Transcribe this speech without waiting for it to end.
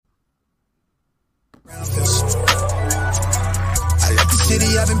I left the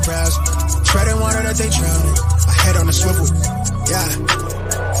city, I've been browsing, treading water that they drowning. My head on a swivel, yeah.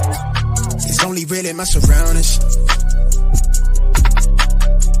 It's only really my surroundings.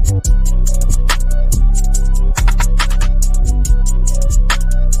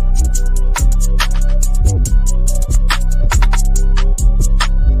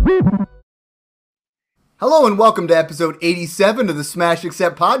 Hello and welcome to episode 87 of the Smash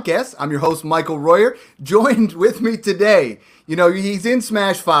Accept podcast. I'm your host, Michael Royer. Joined with me today, he's in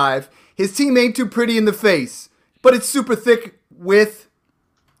Smash 5. His team ain't too pretty in the face, but it's super thick with...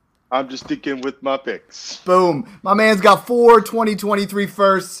 I'm just sticking with my picks. Boom. My man's got 4 2023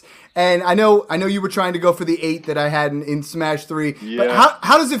 firsts. And I know you were trying to go for the 8 that I had in Smash 3. Yeah. But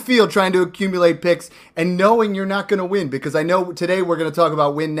how does it feel trying to accumulate picks and knowing you're not going to win? Because I know today we're going to talk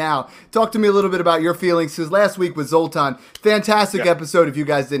about win now. Talk to me a little bit about your feelings. Because last week with Zoltan, fantastic episode if you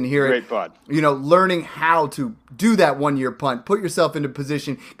guys didn't hear it. Great fun. Learning how to do that one-year punt. Put yourself into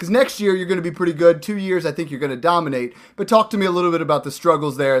position. Because next year you're going to be pretty good. 2 years I think you're going to dominate. But talk to me a little bit about the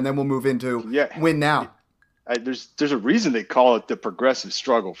struggles there and then we'll move into win now. There's a reason they call it the progressive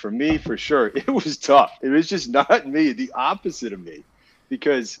struggle. For me, for sure, it was tough. It was just not me, the opposite of me,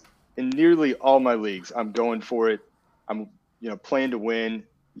 because in nearly all my leagues, I'm going for it. I'm playing to win.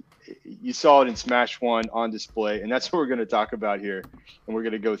 You saw it in Smash 1 on display, and that's what we're going to talk about here. And we're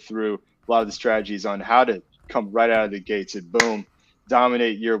going to go through a lot of the strategies on how to come right out of the gates and boom,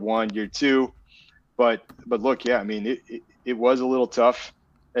 dominate year 1, year 2. But look, it was a little tough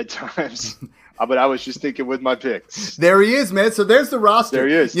at times. But I was just thinking with my picks. There he is, man. So there's the roster. There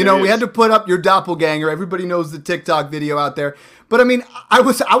he is. We had to put up your doppelganger. Everybody knows the TikTok video out there. But I mean, I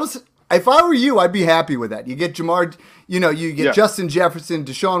was. If I were you, I'd be happy with that. You get Jamar, you get Justin Jefferson,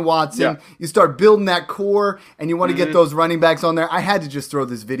 Deshaun Watson. Yeah. You start building that core, and you want to get those running backs on there. I had to just throw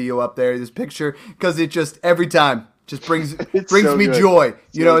this video up there, this picture, because it just every time just brings so me good. Joy.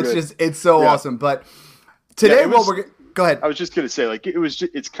 It's so awesome. But today, go ahead. I was just gonna say,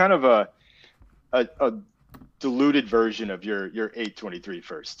 it's kind of a diluted version of your 823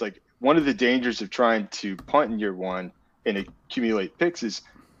 first. Like, one of the dangers of trying to punt in year 1 and accumulate picks is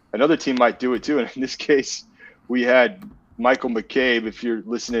another team might do it too. And in this case, we had Michael McCabe, if you're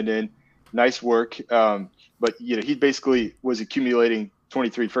listening in, nice work. But he basically was accumulating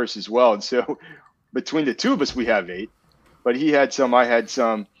 23 firsts as well. And so between the two of us, we have 8, but he had some, I had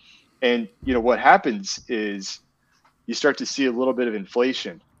some. And what happens is you start to see a little bit of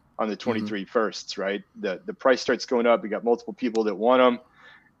inflation on the 23 firsts, right? The price starts going up. You got multiple people that want them,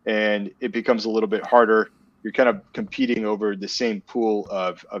 and it becomes a little bit harder. You're kind of competing over the same pool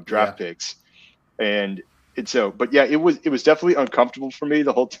of draft picks. And but it was definitely uncomfortable for me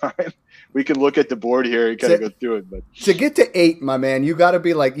the whole time. We can look at the board here and kind of go through it. But to get to 8, my man, you got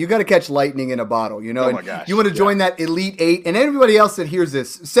to catch lightning in a bottle, Oh my gosh. You want to join that elite 8, and everybody else that hears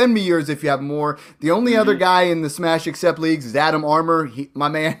this, send me yours if you have more. The only other guy in the Smash Accept leagues is Adam Armour. My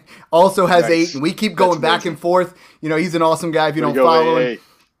man also has 8, and we keep going back and forth. He's an awesome guy if you don't follow him.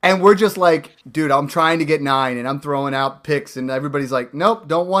 And we're just like, dude, I'm trying to get 9, and I'm throwing out picks, and everybody's like, nope,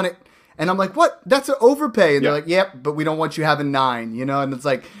 don't want it. And I'm like, what? That's an overpay. And they're like, yep, but we don't want you having 9, And it's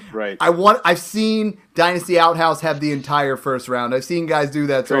like, right. I've seen Dynasty Outhouse have the entire first round. I've seen guys do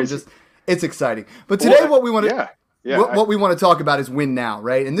that. So it's exciting. But today what we want to what we want to talk about is win now,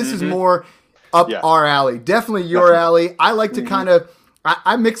 right? And this is more up our alley. Definitely your alley. I like to kind of,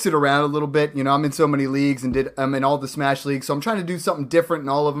 I mix it around a little bit. I'm in so many leagues and I'm in all the Smash leagues. So I'm trying to do something different in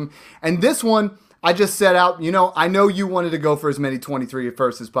all of them. And this one, I just set out, I know you wanted to go for as many 23 at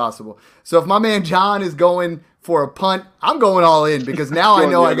first as possible. So if my man John is going for a punt, I'm going all in because now I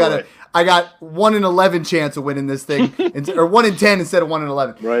know I got 1 in 11 chance of winning this thing, or 1 in 10 instead of 1 in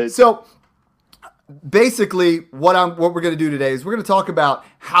 11. Right. So basically, what we're going to do today is we're going to talk about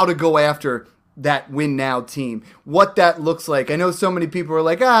how to go after that win now team, what that looks like. I know so many people are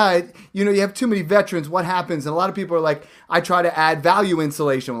like, you have too many veterans. What happens? And a lot of people are like, I try to add value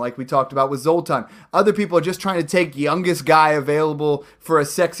insulation, like we talked about with Zoltan. Other people are just trying to take youngest guy available for a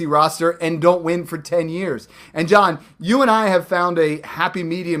sexy roster and don't win for 10 years. And John, you and I have found a happy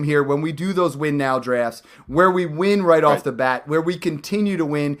medium here when we do those win now drafts, where we win right off the bat, where we continue to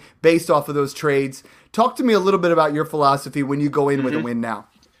win based off of those trades. Talk to me a little bit about your philosophy when you go in with a win now.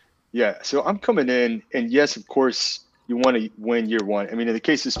 Yeah, so I'm coming in, and yes, of course, you want to win year 1. I mean, in the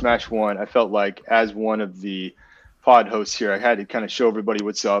case of Smash 1, I felt like as one of the pod hosts here, I had to kind of show everybody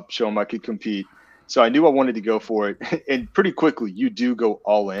what's up, show them I could compete. So I knew I wanted to go for it. And pretty quickly, you do go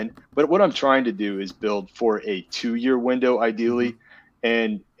all in. But what I'm trying to do is build for a 2-year window, ideally,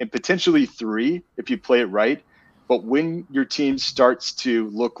 and potentially 3 if you play it right. But when your team starts to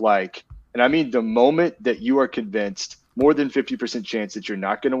look like And I mean, the moment that you are convinced more than 50% chance that you're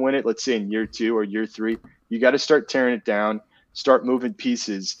not going to win it, let's say in year 2 or year 3, you got to start tearing it down, start moving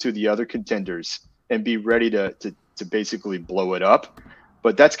pieces to the other contenders and be ready to basically blow it up.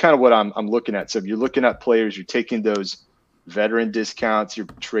 But that's kind of what I'm looking at. So if you're looking at players, you're taking those veteran discounts, you're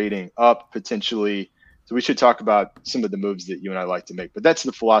trading up potentially. So we should talk about some of the moves that you and I like to make. But that's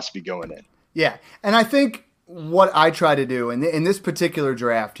the philosophy going in. Yeah. And I think what I try to do in this particular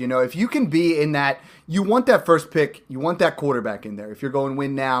draft, if you can be in that, you want that first pick, you want that quarterback in there. If you're going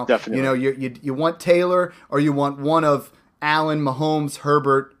win now, definitely. You want Taylor, or you want one of Allen, Mahomes,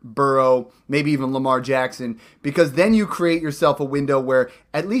 Herbert, Burrow, maybe even Lamar Jackson, because then you create yourself a window where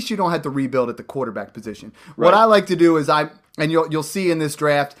at least you don't have to rebuild at the quarterback position. Right. What I like to do is and you'll see in this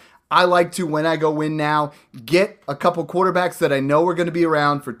draft, I like to, when I go win now, get a couple quarterbacks that I know are going to be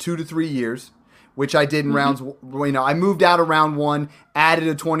around for 2 to 3 years, which I did in rounds. I moved out of round 1, added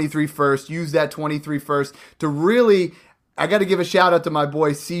a 23 first, used that 23 first to really, I got to give a shout out to my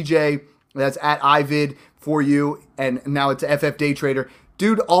boy CJ, that's at iVid for you, and now it's FF Day Trader.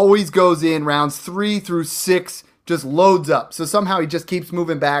 Dude always goes in rounds 3 through 6, just loads up. So somehow he just keeps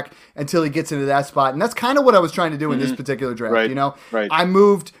moving back until he gets into that spot. And that's kind of what I was trying to do in this particular draft. Right. I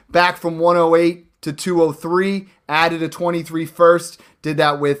moved back from 108 to 203, added a 23 first, did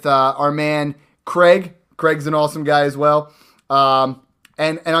that with our man Craig. Craig's an awesome guy as well. And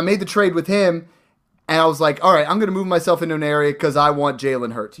I made the trade with him. And I was like, all right, I'm going to move myself into an area because I want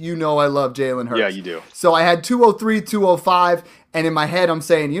Jalen Hurts. I love Jalen Hurts. Yeah, you do. So I had 203, 205, and in my head I'm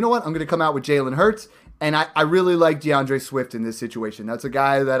saying, you know what? I'm going to come out with Jalen Hurts. And I really like DeAndre Swift in this situation. That's a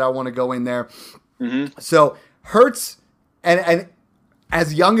guy that I want to go in there. So Hurts, and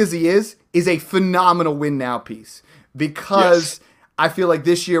as young as he is a phenomenal win now piece. Because I feel like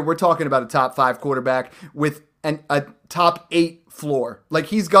this year we're talking about a top 5 quarterback with a top 8 floor. Like,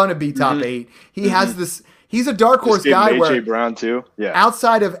 he's going to be top 8. He has this. He's a dark horse guy. AJ Brown too. Yeah.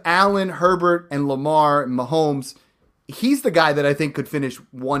 Outside of Allen, Herbert, and Lamar, and Mahomes, he's the guy that I think could finish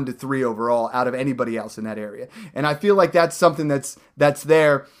 1 to 3 overall out of anybody else in that area. And I feel like that's something that's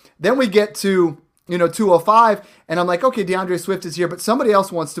there. Then we get to 205, and I'm like, okay, DeAndre Swift is here, but somebody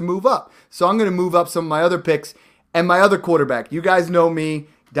else wants to move up. So I'm going to move up some of my other picks and my other quarterback. You guys know me.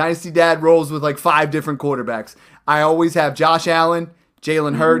 Dynasty Dad rolls with like 5 different quarterbacks. I always have Josh Allen,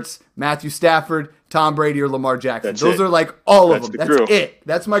 Jalen Hurts, Matthew Stafford, Tom Brady, or Lamar Jackson. Those are like all of them. That's it.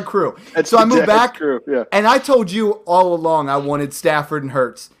 That's my crew. So I moved back, and I told you all along I wanted Stafford and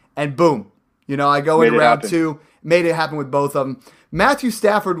Hurts, and boom. I go in round 2, made it happen with both of them. Matthew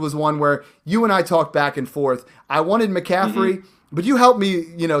Stafford was one where you and I talked back and forth. I wanted McCaffrey, but you helped me,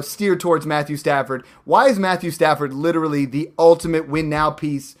 steer towards Matthew Stafford. Why is Matthew Stafford literally the ultimate win now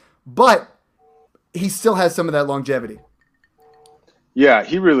piece, but he still has some of that longevity? Yeah,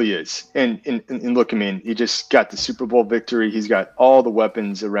 he really is. And look, I mean, he just got the Super Bowl victory. He's got all the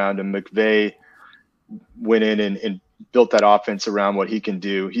weapons around him. McVay went in and built that offense around what he can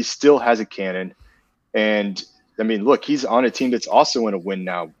do. He still has a cannon. And, I mean, look, he's on a team that's also in a win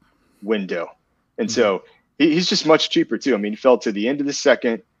now window. And so he's just much cheaper, too. I mean, he fell to the end of the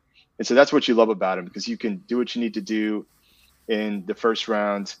second. And so that's what you love about him, because you can do what you need to do in the first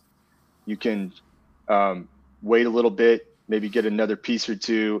round. You can wait a little bit, maybe get another piece or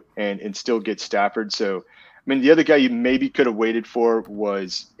two, and still get Stafford. So, I mean, the other guy you maybe could have waited for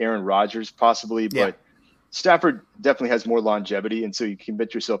was Aaron Rodgers, possibly, but Stafford definitely has more longevity, and so you can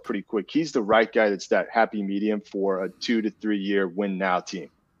bet yourself pretty quick. He's the right guy that's that happy medium for a 2 to 3 year win now team.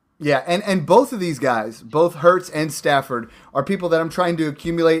 Yeah, and both of these guys, both Hurts and Stafford, are people that I'm trying to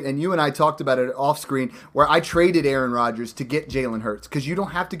accumulate, and you and I talked about it off screen, where I traded Aaron Rodgers to get Jalen Hurts, because you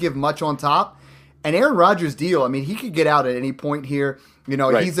don't have to give much on top. And Aaron Rodgers' deal, I mean, he could get out at any point here.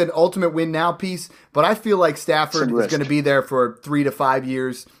 He's an ultimate win now piece, but I feel like Stafford is going to be there for 3 to 5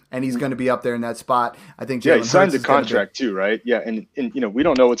 years, and he's going to be up there in that spot. I think Jalen he signed the contract too, right? Yeah, and we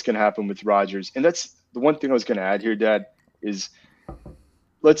don't know what's going to happen with Rodgers. And that's the one thing I was going to add here, Dad, is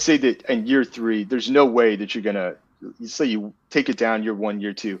let's say that in year 3, there's no way that you're going to – say you take it down year 1,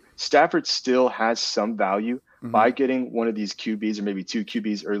 year 2. Stafford still has some value by getting one of these QBs or maybe 2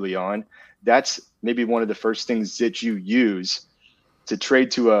 QBs early on. That's maybe one of the first things that you use to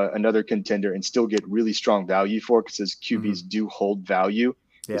trade to another contender and still get really strong value for, because those QBs do hold value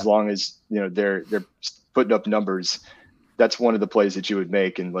as long as they're putting up numbers. That's one of the plays that you would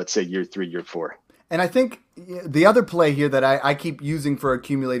make in, let's say, year 3, year 4. And I think the other play here that I keep using for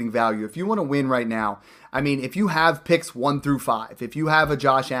accumulating value, if you want to win right now, I mean, if you have picks 1 through 5, if you have a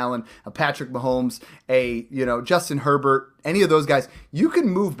Josh Allen, a Patrick Mahomes, a Justin Herbert, any of those guys, you can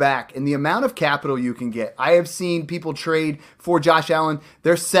move back in the amount of capital you can get. I have seen people trade for Josh Allen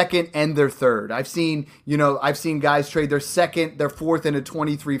their second and their third. I've seen guys trade their second, their fourth, and a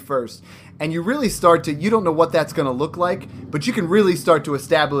 23 first. And you really start to, you don't know what that's going to look like, but you can really start to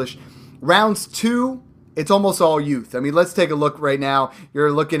establish rounds 2. It's almost all youth. I mean, let's take a look right now.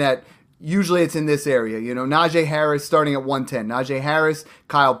 You're looking at, usually it's in this area. Najee Harris starting at 110. Najee Harris,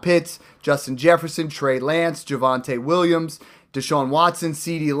 Kyle Pitts, Justin Jefferson, Trey Lance, Javonte Williams, Deshaun Watson,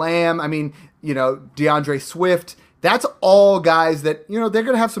 CeeDee Lamb. I mean, DeAndre Swift. That's all guys that, they're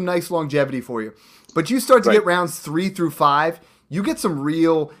going to have some nice longevity for you. But you start to get rounds 3 through 5, you get some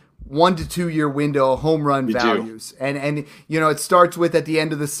real 1 to 2 year window home run values. And it starts with at the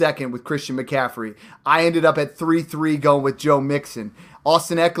end of the second with Christian McCaffrey. I ended up at 3-3 going with Joe Mixon.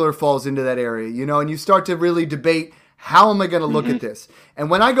 Austin Eckler falls into that area, and you start to really debate, how am I going to look at this? And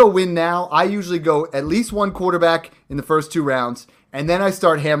when I go win now, I usually go at least one quarterback in the first 2 rounds, and then I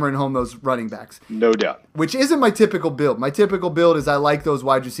start hammering home those running backs. No doubt. Which isn't my typical build. My typical build is I like those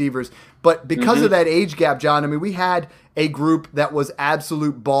wide receivers. But because of that age gap, John, I mean, we had a group that was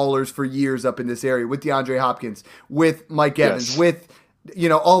absolute ballers for years up in this area with DeAndre Hopkins, with Mike Evans, with,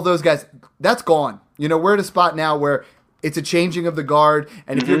 all those guys. That's gone. We're at a spot now where it's a changing of the guard.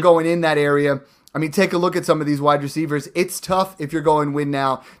 And if you're going in that area, I mean, take a look at some of these wide receivers. It's tough if you're going win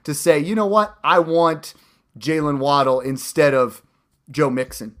now to say, you know what, I want Jalen Waddle instead of Joe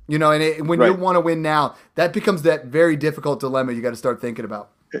Mixon. When you want to win now, that becomes that very difficult dilemma you got to start thinking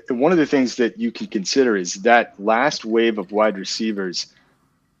about. One of the things that you can consider is that last wave of wide receivers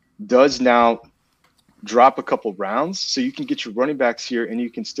does now drop a couple rounds, so you can get your running backs here, and you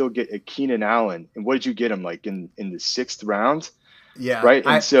can still get a Keenan Allen. And what did you get him, like in the 6th round? Yeah, right.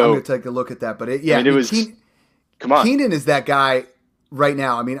 And so I'm going to take a look at that, but come on. Keenan is that guy right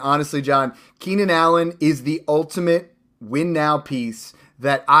now. I mean, honestly, John, Keenan Allen is the ultimate win now piece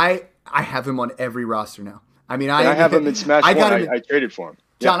that I have him on every roster now. I mean, I have him in Smash One. I traded for him.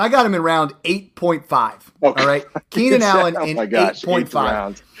 John, I got him in round 8.5. Okay. All right, Keenan Allen in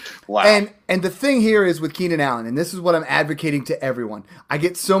 8.5. Wow. And the thing here is with Keenan Allen, and this is what I'm advocating to everyone. I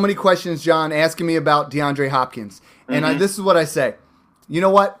get so many questions, John, asking me about DeAndre Hopkins, and this is what I say. You know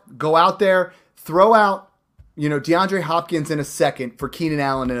what? Go out there, throw out, DeAndre Hopkins in a second for Keenan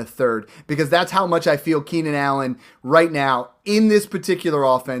Allen in a third, because that's how much I feel Keenan Allen right now in this particular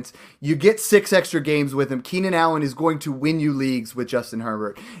offense. You get 6 extra games with him. Keenan Allen is going to win you leagues with Justin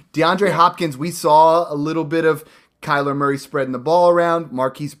Herbert. DeAndre Hopkins, we saw a little bit of Kyler Murray spreading the ball around.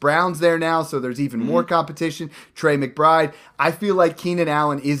 Marquise Brown's there now, so there's even more competition. Trey McBride. I feel like Keenan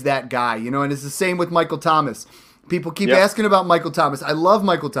Allen is that guy, and it's the same with Michael Thomas. People keep asking about Michael Thomas. I love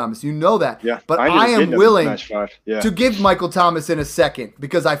Michael Thomas. You know that. Yeah, but I am willing to give Michael Thomas in a second,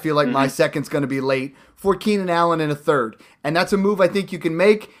 because I feel like my second's going to be late for Keenan Allen in a third. And that's a move I think you can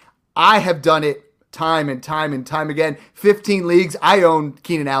make. I have done it time and time and time again. 15 leagues. I own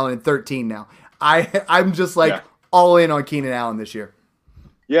Keenan Allen in 13 now. I'm just all in on Keenan Allen this year.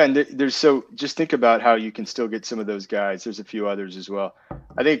 Yeah, and just think about how you can still get some of those guys. There's a few others as well.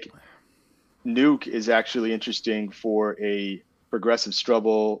 I think Nuke is actually interesting for a progressive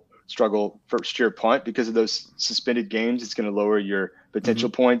struggle first year punt, because of those suspended games. It's going to lower your potential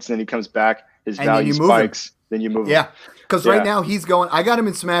points. Then he comes back, his value spikes. Then you move him. Yeah, because right now he's going. I got him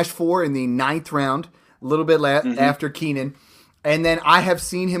in Smash 4 in the 9th round, a little bit after Keenan, and then I have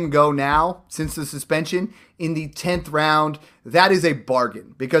seen him go now since the suspension in the 10th round. That is a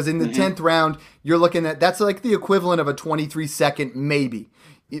bargain, because in the 10th round you're looking at, that's like the equivalent of a 23-second maybe,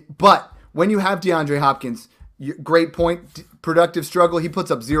 but when you have DeAndre Hopkins, great point, productive struggle, he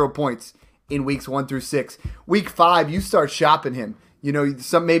puts up 0 points in weeks 1 through 6. Week 5, you start shopping him.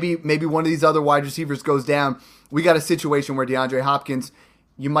 Maybe one of these other wide receivers goes down. We got a situation where DeAndre Hopkins,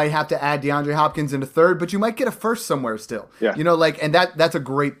 you might have to add DeAndre Hopkins in a third, but you might get a first somewhere still. Yeah. And that's a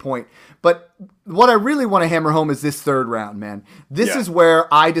great point. But what I really want to hammer home is this 3rd round, man. This is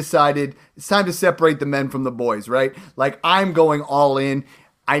where I decided it's time to separate the men from the boys, right? Like, I'm going all in.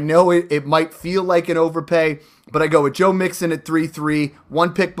 I know it might feel like an overpay, but I go with Joe Mixon at 3-3,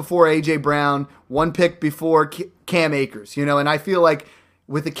 1 pick before A.J. Brown, 1 pick before Cam Akers, and I feel like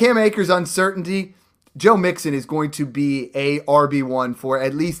with the Cam Akers uncertainty, Joe Mixon is going to be a RB1 for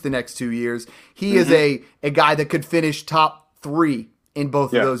at least the next 2 years. He is a guy that could finish top 3 in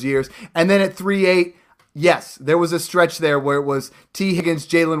both of those years. And then at 3-8, yes, there was a stretch there where it was T. Higgins,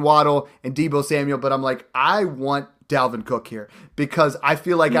 Jalen Waddle, and Deebo Samuel, but I'm like, I want Dalvin Cook here, because I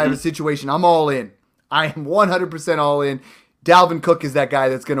feel like I have a situation. I'm all in. I am 100% all in. Dalvin Cook is that guy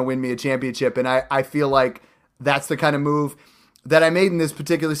that's going to win me a championship, and I feel like that's the kind of move that I made in this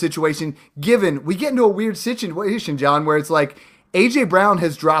particular situation, given we get into a weird situation, John, where it's like A.J. Brown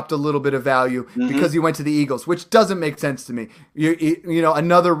has dropped a little bit of value because he went to the Eagles, which doesn't make sense to me. You know,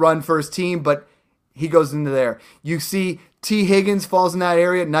 another run first team, but he goes into there. You see T. Higgins falls in that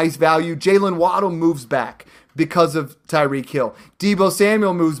area, nice value. Jalen Waddle moves back because of Tyreek Hill. Deebo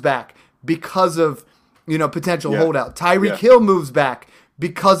Samuel moves back because of, you know, potential holdout. Tyreek Hill moves back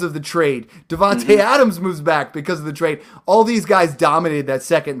because of the trade. Devontae Adams moves back because of the trade. All these guys dominated that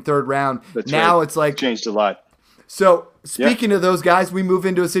second and third round. That's now right. It's like changed a lot. So speaking of those guys, we move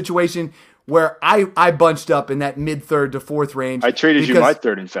into a situation where I bunched up in that mid third to fourth range. I traded you my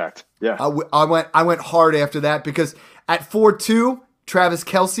third, in fact. Yeah, I went hard after that because at 4-2, Travis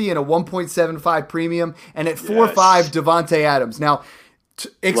Kelce and a 1.75 premium, and at 4-5, Devontae Adams. Now,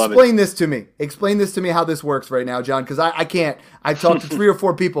 explain this to me. Explain this to me how this works right now, John, because I can't. I've talked to 3 or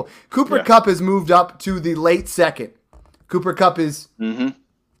 4 people. Cooper Kupp has moved up to the late second. Cooper Kupp is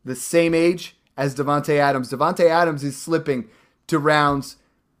the same age as Devontae Adams. Devontae Adams is slipping to rounds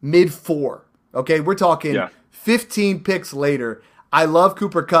mid 4. Okay, we're talking 15 picks later. I love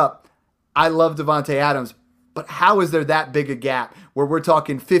Cooper Kupp. I love Devontae Adams. But how is there that big a gap where we're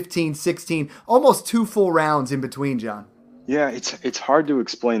talking 15, 16, almost 2 full rounds in between, John? Yeah, it's hard to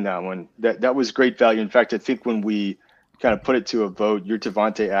explain that one. That was great value. In fact, I think when we kind of put it to a vote, your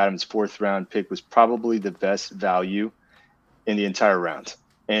Devontae Adams 4th round pick was probably the best value in the entire round.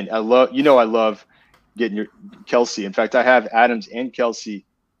 And I love getting your Kelce. In fact, I have Adams and Kelce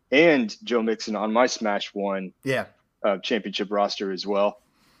and Joe Mixon on my Smash One championship roster as well.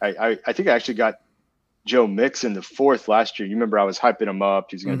 I think I actually got Joe Mixon the 4th last year. You remember I was hyping him up.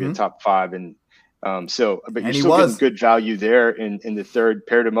 He's going to be a top 5. But you're still getting good value there in the 3rd.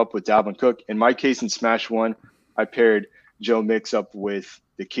 Paired him up with Dalvin Cook. In my case, in Smash One, I paired Joe Mix up with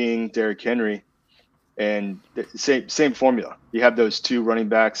the King, Derrick Henry, and same formula. You have those 2 running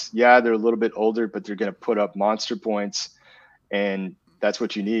backs. Yeah, they're a little bit older, but they're going to put up monster points, and that's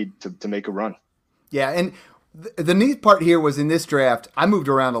what you need to make a run. Yeah, and the neat part here was in this draft, I moved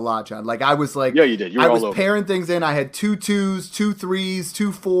around a lot, John. Like I was like, yeah, you did. I was pairing things in. I had 2 2s, 2 3s,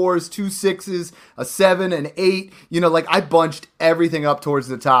 2 4s, 2 6s, a 7, an 8. You know, like I bunched everything up towards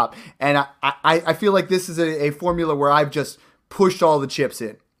the top, and I feel like this is a formula where I've just pushed all the chips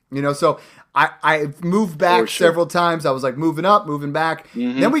in. You know, so I moved back several times. I was like moving up, moving back.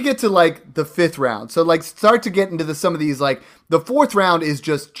 Then we get to like the 5th round. So like start to get into some of these. Like the 4th round is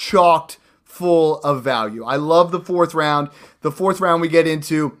just chalked full of value. I love the 4th round. The 4th round we get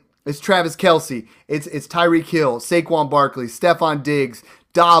into is Travis Kelce. It's Tyreek Hill, Saquon Barkley, Stephon Diggs,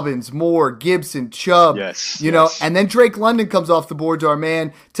 Dobbins, Moore, Gibson, Chubb. You know, and then Drake London comes off the board to our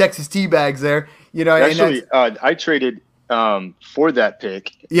man Texas Teabags there. You know, actually, I traded for that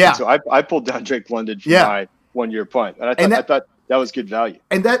pick. Yeah. And so I pulled down Drake London for my 1-year punt, and I thought that was good value.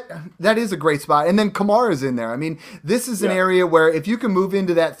 And that is a great spot. And then Kamara's in there. I mean, this is an area where if you can move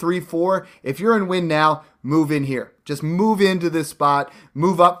into that 3-4, if you're in win now, move in here. Just move into this spot,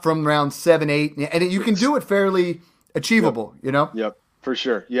 move up from round 7, 8, and you can do it fairly achievable, you know? Yep, for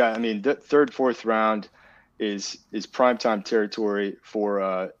sure. Yeah, I mean, the 3rd, 4th round is primetime territory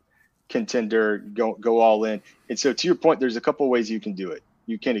for contender, go all in. And so to your point, there's a couple of ways you can do it.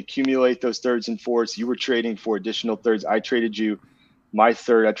 You can accumulate those 3rds and 4ths. You were trading for additional 3rds. I traded you my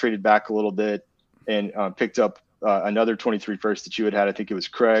 3rd. I traded back a little bit and picked up another 23 first that you had. I think it was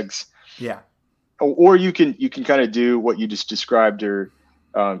Craig's. Yeah. Or you can kind of do what you just described, or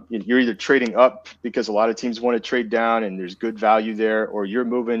you're either trading up because a lot of teams want to trade down and there's good value there, or you're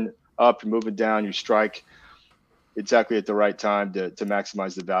moving up, you're moving down, you strike exactly at the right time to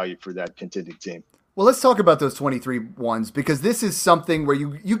maximize the value for that contending team. Well, let's talk about those 23 ones, because this is something where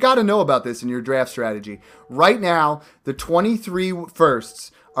you got to know about this in your draft strategy. Right now, the 23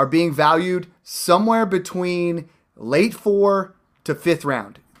 firsts are being valued somewhere between late 4 to 5th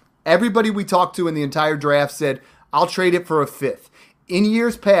round. Everybody we talked to in the entire draft said, I'll trade it for a 5th. In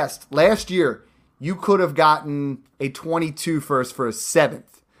years past, last year, you could have gotten a 22 first for a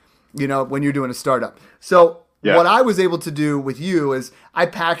 7th, you know, when you're doing a startup. So what I was able to do with you is I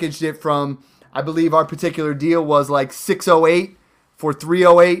packaged it from, I believe our particular deal was like 608 for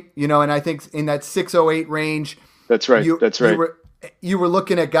 308, you know, and I think in that 608 range. That's right. You were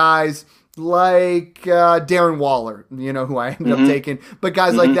looking at guys like Darren Waller, you know, who I ended up taking, but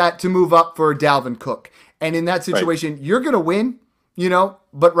guys like that to move up for Dalvin Cook. And in that situation, you're going to win, you know,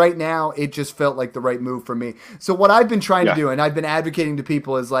 but right now it just felt like the right move for me. So what I've been trying to do, and I've been advocating to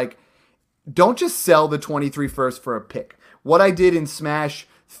people, is like, don't just sell the 23 first for a pick. What I did in Smash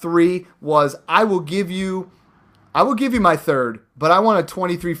 3 was I will give you my third, but I want a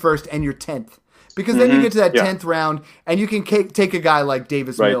 23 first and your 10th. Because then you get to that 10th round, and you can take a guy like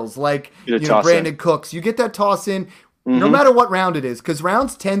Davis Mills, like Brandon Cooks. You get that toss in, no matter what round it is. Because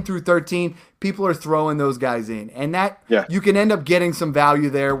rounds 10 through 13, people are throwing those guys in. And you can end up getting some value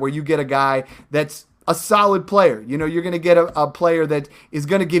there where you get a guy that's a solid player. You're going to get a player that is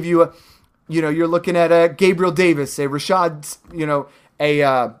going to give you you're looking at a Gabriel Davis, a Rashad,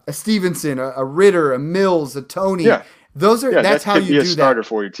 a Stevenson, a Ritter, a Mills, a Tony. Yeah. That's how you do that. Be a starter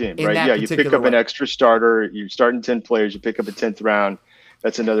for your team, right? Yeah, you pick up an extra starter. You're starting 10 players. You pick up a 10th round.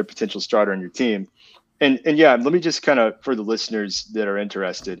 That's another potential starter on your team. And yeah, let me just kind of, for the listeners that are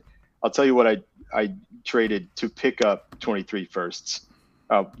interested, I'll tell you what I traded to pick up 23 firsts.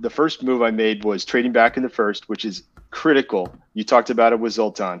 The first move I made was trading back in the first, which is critical. You talked about it with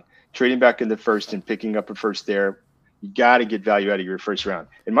Zoltan. Trading back in the first and picking up a first there. You got to get value out of your first round.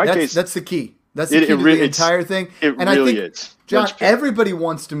 In my case, that's the key. That's the key to the entire thing. And I think, John, everybody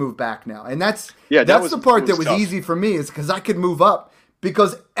wants to move back now. And that's the part that was easy for me, is because I could move up.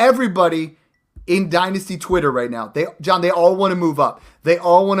 Because everybody in Dynasty Twitter right now, they all want to move up. They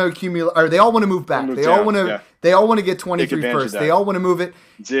all want to accumulate, or they all want to move back. They all want to get 23 first. They all want to move it.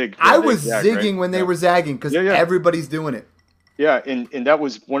 Zig. I was zigging when they were zagging, because everybody's doing it. Yeah, and that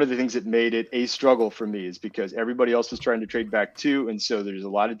was one of the things that made it a struggle for me, is because everybody else was trying to trade back too, and so there's a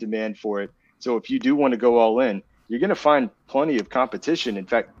lot of demand for it. So if you do want to go all in, you're going to find plenty of competition. In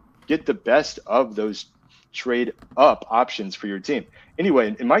fact, get the best of those trade up options for your team.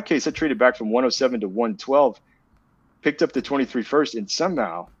 Anyway, in my case, I traded back from 107 to 112, picked up the 23 first, and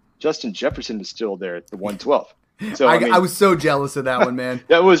somehow Justin Jefferson was still there at the 112. So I was so jealous of that one, man.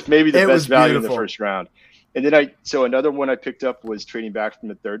 That was maybe the best value in the first round. And then another one I picked up was trading back from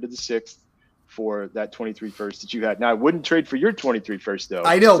the 3rd to the 6th for that 23 first that you had. Now, I wouldn't trade for your 23 first, though.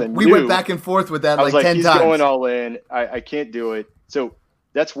 I know. We went back and forth with that like 10 times. He's going all in. I can't do it. So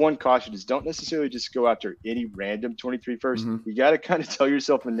that's one caution, is don't necessarily just go after any random 23 first. Mm-hmm. You got to kind of tell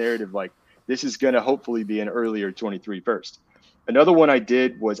yourself a narrative like, this is going to hopefully be an earlier 23 first. Another one I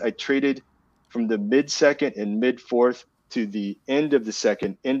did was I traded from the mid-second and mid-4th to the end of the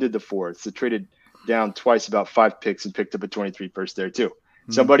second, into the 4th. So traded down twice, about 5 picks, and picked up a 23 first there too.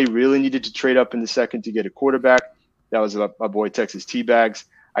 Mm-hmm. Somebody really needed to trade up in the second to get a quarterback. That was my boy Texas T-Bags.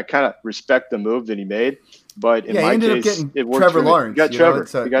 I kind of respect the move that he made, but in my case, it worked. Trevor Lawrence. You got Trevor.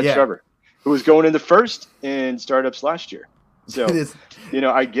 Trevor, who was going in the first in startups last year. So,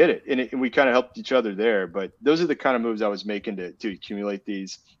 I get it. And we kind of helped each other there. But those are the kind of moves I was making to accumulate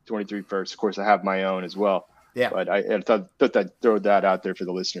these 23 firsts. Of course, I have my own as well. Yeah. But I thought I'd throw that out there for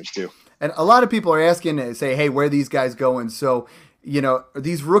the listeners too. And a lot of people are asking, say, hey, where are these guys going? So,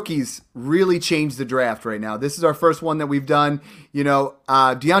 these rookies really changed the draft right now. This is our first one that we've done.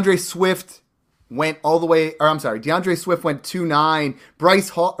 DeAndre Swift went all the way, DeAndre Swift went 2.9.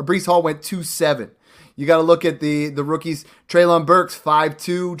 Breece Hall went 2.7. You got to look at the rookies. Treylon Burks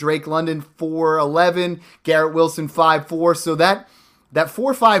 5.2, Drake London 4.11, Garrett Wilson 5.4. So that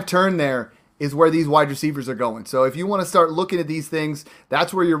 4.5 turn there is where these wide receivers are going. So if you want to start looking at these things,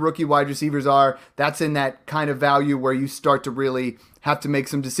 that's where your rookie wide receivers are. That's in that kind of value where you start to really have to make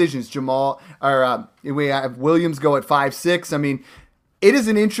some decisions. We have Williams go at 5.6. I mean, it is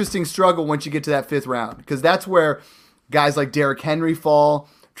an interesting struggle once you get to that 5th round, because that's where guys like Derrick Henry fall,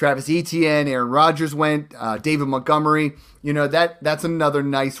 Travis Etienne, Aaron Rodgers went, David Montgomery. That's another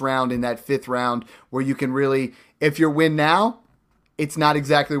nice round in that 5th round where you can really, if you're win now, it's not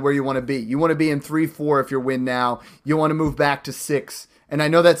exactly where you want to be. You want to be in 3-4 if you're win now. You want to move back to 6. And I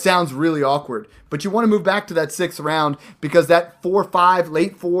know that sounds really awkward, but you want to move back to that 6th round, because that 4-5,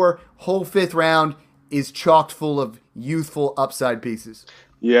 late 4, whole 5th round is chocked full of youthful upside pieces.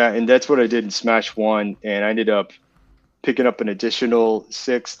 Yeah, and that's what I did in Smash 1, and I ended up picking up an additional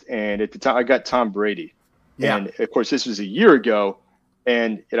 6th, and at the time I got Tom Brady. Yeah. And of course, this was a year ago.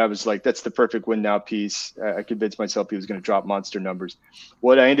 And I was like, that's the perfect win now piece. I convinced myself he was going to drop monster numbers.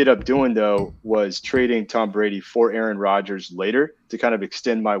 What I ended up doing, though, was trading Tom Brady for Aaron Rodgers later to kind of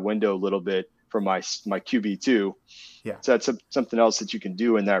extend my window a little bit for my QB2. Yeah. So that's something else that you can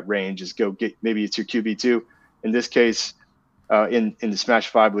do in that range, is go get, maybe it's your QB2. In this case, in the Smash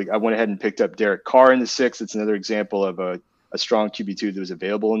 5 League, I went ahead and picked up Derek Carr in the 6th. It's another example of a strong QB2 that was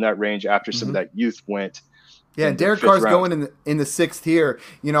available in that range after some of that youth went. Yeah, and Derek Carr's going in the 6th here.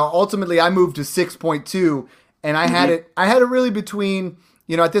 Ultimately I moved to 6.2, and I had it really between,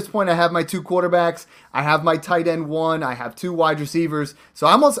 at this point I have my 2 quarterbacks, I have my tight end 1, I have 2 wide receivers. So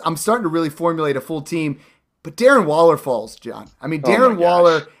I'm starting to really formulate a full team. But Darren Waller falls, John. I mean, Darren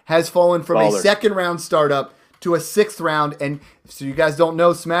Waller has fallen from a 2nd round startup to a 6th round. And so you guys don't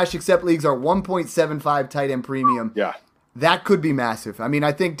know, Smash Accept leagues are 1.75 tight end premium. Yeah. That could be massive. I mean,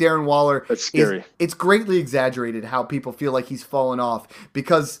 I think Darren Waller, that's scary. It's greatly exaggerated how people feel like he's fallen off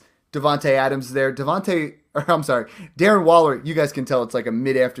because Devontae Adams is there. Darren Waller, you guys can tell it's like a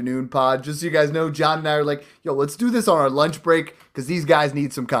mid-afternoon pod. Just so you guys know, John and I are like, yo, let's do this on our lunch break because these guys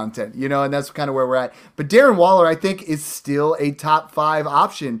need some content, and that's kind of where we're at. But Darren Waller, I think, is still a top 5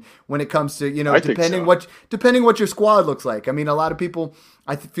 option when it comes to, depending what your squad looks like. I mean, a lot of people,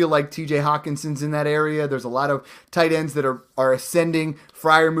 I feel like TJ Hawkinson's in that area. There's a lot of tight ends that are ascending.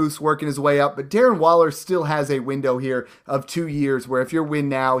 Freiermuth's working his way up. But Darren Waller still has a window here of 2 years where if you win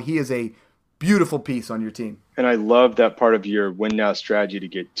now, he is a beautiful piece on your team. And I love that part of your win now strategy to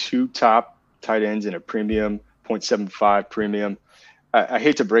get 2 top tight ends in a premium, 0.75 premium. I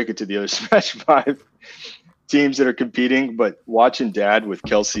hate to break it to the other Smash 5 teams that are competing, but watching Dad with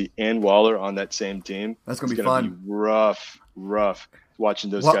Kelsey and Waller on that same team, that's going to be fun. Be rough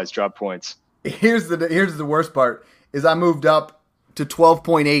watching those guys drop points. Here's the worst part is I moved up to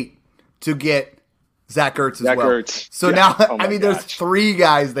 12.8 to get Zach Ertz as well. Ertz. So now, there's 3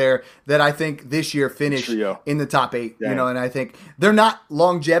 guys there that I think this year finish in the top 8, Dang. and I think they're not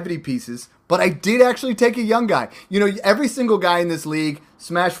longevity pieces, but I did actually take a young guy. Every single guy in this league,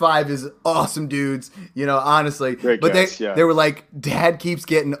 Smash 5 is awesome dudes, honestly. Great but guys, they were like, Dad keeps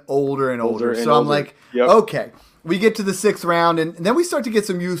getting older and older. So I'm like, okay. We get to the 6th round, and then we start to get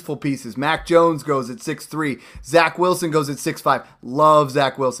some youthful pieces. Mac Jones goes at 6'3". Zach Wilson goes at 6'5". Love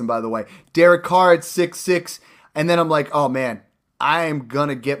Zach Wilson, by the way. Derek Carr at 6'6". And then I'm like, oh, man, I am going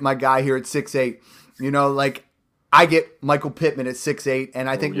to get my guy here at 6'8". I get Michael Pittman at 6'8", and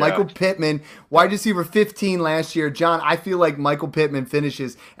I think Michael Pittman, wide receiver 15 last year. John, I feel like Michael Pittman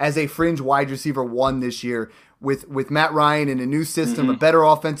finishes as a fringe wide receiver 1 this year. With Matt Ryan in a new system, a better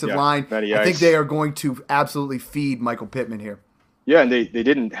offensive line, I think they are going to absolutely feed Michael Pittman here. Yeah, and they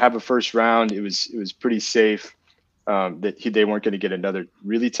didn't have a first round. It was pretty safe that they weren't going to get another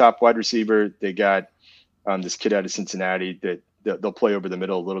really top wide receiver. They got this kid out of Cincinnati that they'll play over the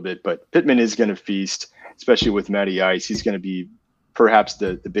middle a little bit. But Pittman is going to feast, especially with Matty Ice. He's going to be perhaps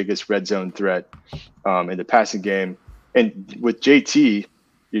the biggest red zone threat in the passing game. And with JT,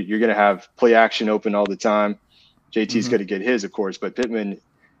 you're going to have play action open all the time. JT's going to get his, of course, but Pittman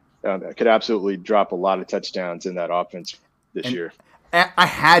could absolutely drop a lot of touchdowns in that offense this year. I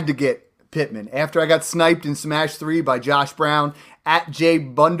had to get Pittman after I got sniped in Smash 3 by Josh Brown at Jay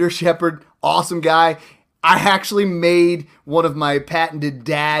Bunder Shepherd. Awesome guy. I actually made one of my patented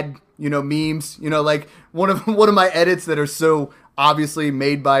dad, memes, like one of my edits that are so obviously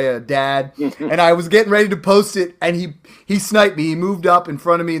made by a dad, and I was getting ready to post it, and he sniped me. He moved up in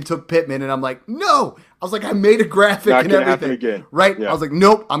front of me and took Pittman, and I'm like, no. I was like, I made a graphic Not and gonna everything. happen again. Right? Yeah. I was like,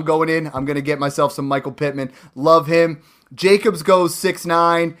 nope, I'm going in. I'm going to get myself some Michael Pittman. Love him. Jacobs goes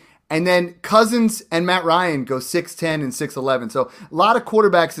 6'9", and then Cousins and Matt Ryan go 6'10 and 6'11. So a lot of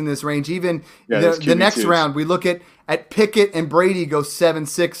quarterbacks in this range. Even the next round, we look at Pickett and Brady go 7'6",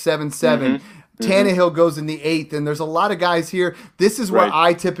 7'7". Tannehill goes in the 8th, and there's a lot of guys here. This is where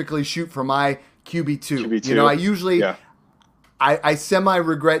I typically shoot for my QB2. I usually I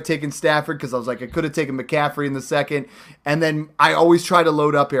semi-regret taking Stafford because I was like, I could have taken McCaffrey in the 2nd, and then I always try to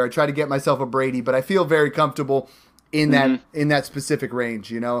load up here. I try to get myself a Brady, but I feel very comfortable in that specific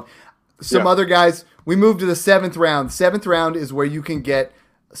range. Some other guys, we move to the 7th round. 7th round is where you can get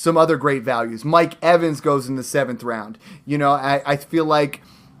some other great values. Mike Evans goes in the 7th round. I feel like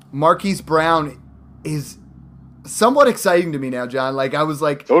Marquise Brown is somewhat exciting to me now, John. Like, I was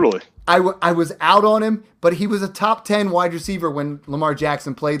like, totally. I was out on him, but he was a top 10 wide receiver when Lamar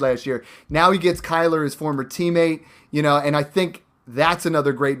Jackson played last year. Now he gets Kyler, his former teammate, and I think that's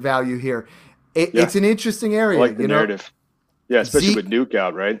another great value here. It's an interesting area. I like the narrative. Yeah, especially with Nuke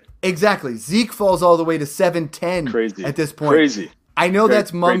out, right? Exactly. Zeke falls all the way to 7'10" Crazy. at this point. Crazy. I know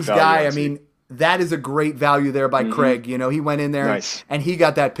that's Mung's guy. I Zeke. mean, that is a great value there by Craig. He went in there and he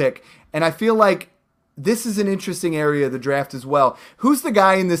got that pick. And I feel like this is an interesting area of the draft as well. Who's the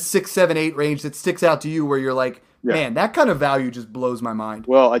guy in this 6, 7, 8 range that sticks out to you where you're like, man, that kind of value just blows my mind?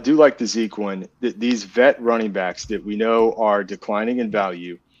 Well, I do like the Zeke one. These vet running backs that we know are declining in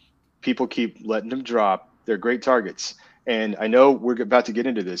value, people keep letting them drop. They're great targets. And I know we're about to get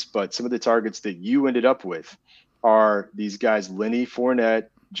into this, but some of the targets that you ended up with are these guys, Lenny Fournette,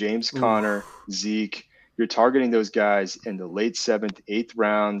 James Conner, Zeke. You're targeting those guys in the late 7th, 8th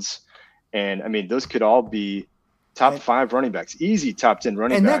rounds. And, I mean, those could all be top 5 running backs, easy top 10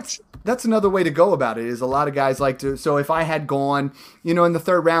 running backs. That's another way to go about it is a lot of guys like to – so if I had gone, in the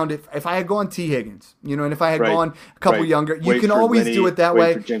 3rd round, if I had gone T. Higgins, and if I had gone a couple younger, you can always do it that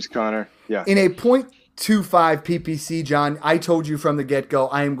way. For James Conner, yeah. In a point 2.5 PPC, John. I told you from the get-go,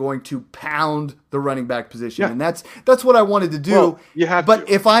 I am going to pound the running back position. Yeah. And that's what I wanted to do. Well, you have but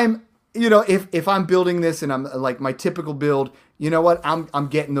to. if I'm, if I'm building this and I'm like my typical build, you know what? I'm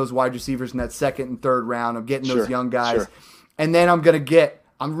getting those wide receivers in that second and third round. I'm getting those young guys. Sure. And then I'm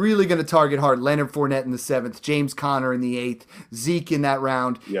really going to target hard Leonard Fournette in the 7th, James Conner in the 8th, Zeke in that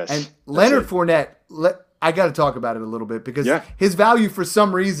round. Yes, and Leonard Fournette, I got to talk about it a little bit because his value for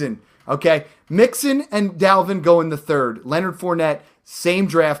some reason, okay, Mixon and Dalvin go in the 3rd. Leonard Fournette, same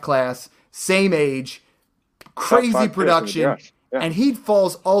draft class, same age, crazy production, and he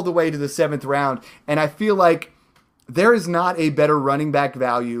falls all the way to the 7th round. And I feel like there is not a better running back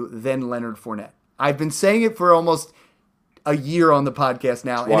value than Leonard Fournette. I've been saying it for almost a year on the podcast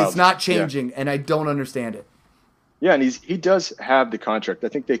now, and it's not changing, and I don't understand it. Yeah, and he does have the contract. I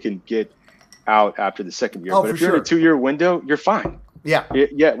think they can get out after the 2nd year. Oh, but for if you're in a 2-year window, you're fine. Yeah.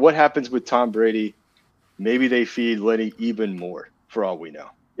 Yeah, what happens with Tom Brady? Maybe they feed Lenny even more, for all we know.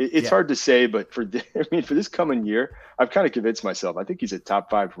 It's hard to say, but for this coming year, I've kind of convinced myself. I think he's a top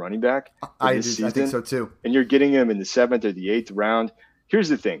 5 running back this season. I think so too. And you're getting him in the 7th or the 8th round. Here's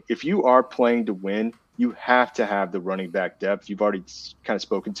the thing. If you are playing to win, you have to have the running back depth. You've already kind of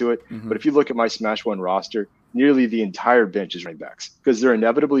spoken to it. Mm-hmm. But if you look at my Smash One roster, nearly the entire bench is running backs because they're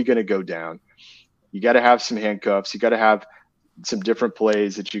inevitably going to go down. You got to have some handcuffs. You got to have some different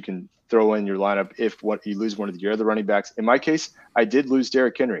plays that you can throw in your lineup if you lose one of your other running backs. In my case, I did lose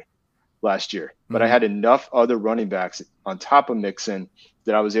Derrick Henry last year, but I had enough other running backs on top of Mixon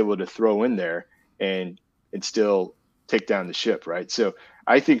that I was able to throw in there and still take down the ship, right? So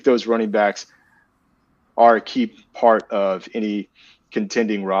I think those running backs are a key part of any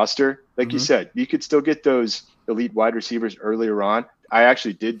contending roster. Like you said, you could still get those elite wide receivers earlier on. I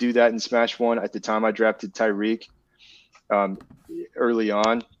actually did do that in Smash One at the time I drafted Tyreek early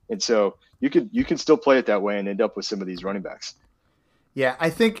on. And so you can still play it that way and end up with some of these running backs. Yeah, I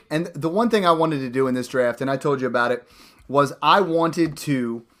think, and the one thing I wanted to do in this draft, and I told you about it, was I wanted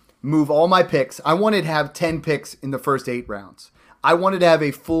to move all my picks. I wanted to have 10 picks in the first 8 rounds. I wanted to have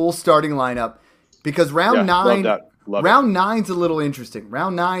a full starting lineup because round 9, round 9's a little interesting.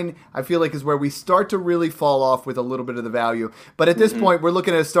 Round 9, I feel like, is where we start to really fall off with a little bit of the value. But at this point, we're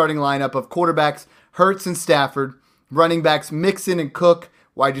looking at a starting lineup of quarterbacks, Hurts and Stafford, running backs, Mixon and Cook,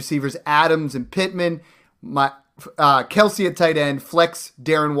 wide receivers, Adams and Pittman, Kelsey at tight end, flex,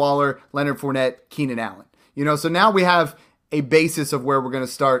 Darren Waller, Leonard Fournette, Keenan Allen. So now we have a basis of where we're going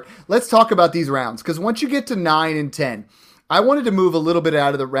to start. Let's talk about these rounds, because once you get to 9 and 10, I wanted to move a little bit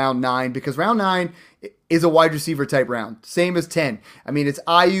out of the round 9, because round 9 is a wide receiver type round, same as 10. I mean, it's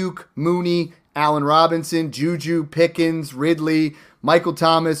Ayuk, Mooney, Allen Robinson, Juju, Pickens, Ridley, Michael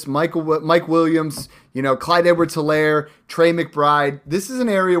Thomas, Mike Williams, Clyde Edwards-Helaire, Trey McBride. This is an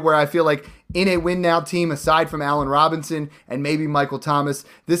area where I feel like in a win now team, aside from Allen Robinson and maybe Michael Thomas,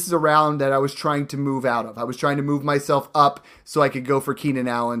 this is a round that I was trying to move out of. I was trying to move myself up so I could go for Keenan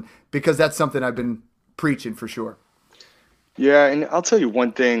Allen, because that's something I've been preaching for sure. Yeah, and I'll tell you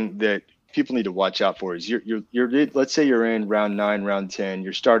one thing that people need to watch out for is you're let's say you're in round 9, round 10,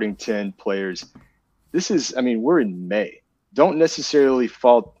 you're starting 10 players. We're in May. Don't necessarily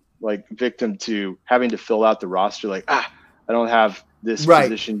fall victim to having to fill out the roster I don't have this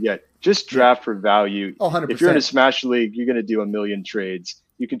position yet. Just draft for value. 100%. If you're in a smash league, you're going to do a million trades.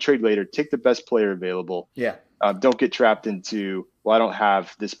 You can trade later. Take the best player available. Yeah. Don't get trapped into, I don't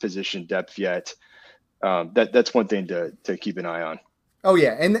have this position depth yet. That's one thing to keep an eye on. Oh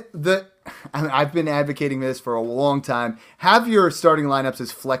yeah, and I've been advocating this for a long time. Have your starting lineups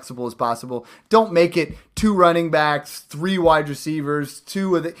as flexible as possible. Don't make it 2 running backs, 3 wide receivers,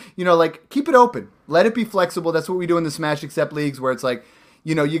 2 of the, keep it open. Let it be flexible. That's what we do in the Smash Accept leagues, where it's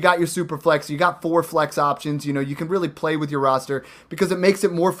you got your super flex, you got 4 flex options. You can really play with your roster, because it makes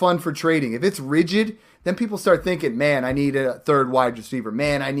it more fun for trading. If it's rigid, then people start thinking, man, I need a 3rd wide receiver.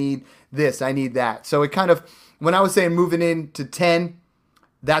 Man, I need this, I need that. So it kind of, when I was saying moving into 10,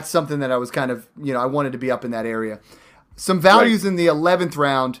 that's something that I was kind of, I wanted to be up in that area. Some values in the 11th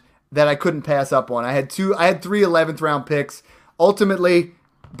round that I couldn't pass up on. I had 3 11th round picks. Ultimately,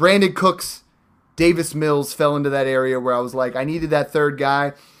 Brandon Cooks, Davis Mills fell into that area where I was like, I needed that 3rd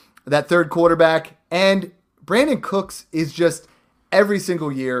guy, that 3rd quarterback. And Brandon Cooks is just every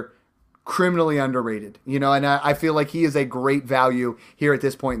single year criminally underrated, and I feel like he is a great value here at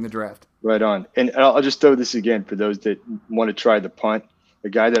this point in the draft. Right on. And I'll just throw this again for those that want to try the punt. The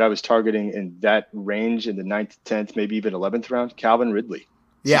guy that I was targeting in that range in the 9th, 10th, maybe even 11th round, Calvin Ridley.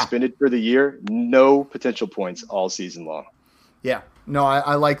 Yeah. Suspended for the year, no potential points all season long. Yeah. No,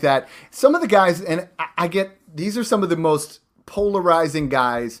 I like that. Some of the guys, and I get, these are some of the most polarizing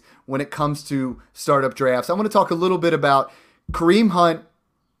guys when it comes to startup drafts. I want to talk a little bit about Kareem Hunt,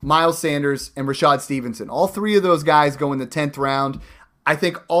 Miles Sanders, and Rashad Stevenson. All three of those guys go in the 10th round. I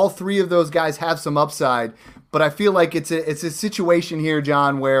think all three of those guys have some upside, but I feel like it's a situation here,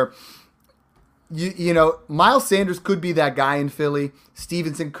 John, where you know, Miles Sanders could be that guy in Philly.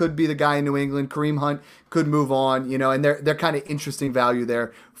 Stevenson could be the guy in New England. Kareem Hunt could move on, you know, and they're kind of interesting value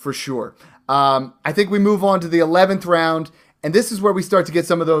there for sure. I think we move on to the 11th round, and this is where we start to get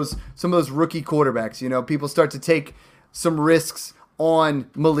some of those rookie quarterbacks. You know, people start to take some risks on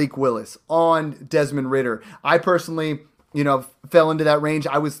Malik Willis, on Desmond Ridder. I personally, you know, fell into that range.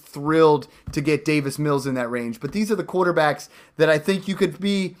 I was thrilled to get Davis Mills in that range. But these are the quarterbacks that I think you could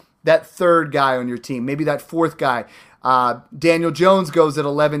be that third guy on your team, maybe that fourth guy. Daniel Jones goes at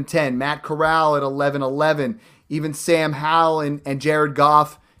 11-10, Matt Corral at 11-11, even Sam Howell and Jared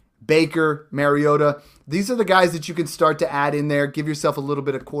Goff, Baker, Mariota. These are the guys that you can start to add in there, give yourself a little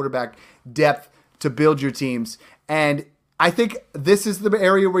bit of quarterback depth to build your teams. And I think this is the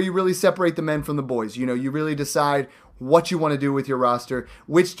area where you really separate the men from the boys. You know, you really decide what you want to do with your roster,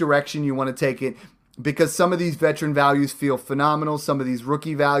 which direction you want to take it, because some of these veteran values feel phenomenal. Some of these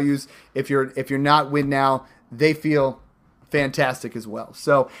rookie values, if you're not win now, they feel fantastic as well.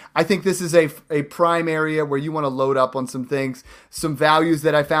 So I think this is a prime area where you want to load up on some things, some values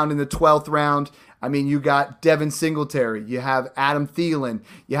that I found in the 12th round. I mean, you got Devin Singletary, you have Adam Thielen,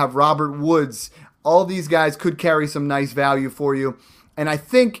 you have Robert Woods. All these guys could carry some nice value for you. And I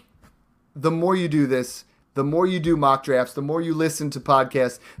think the more you do this, the more you do mock drafts, the more you listen to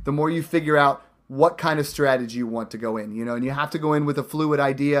podcasts, the more you figure out what kind of strategy you want to go in, you know, and you have to go in with a fluid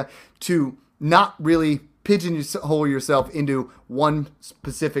idea to not really pigeonhole yourself into one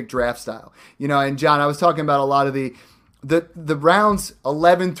specific draft style, you know. And John, I was talking about a lot of the rounds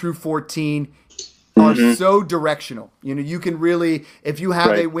 11 through 14 are so directional. You know, you can really, if you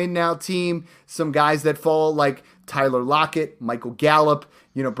have a win now team, some guys that fall like Tyler Lockett, Michael Gallup,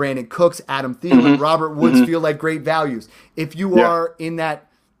 you know, Brandon Cooks, Adam Thielen, Robert Woods feel like great values. If you are in that,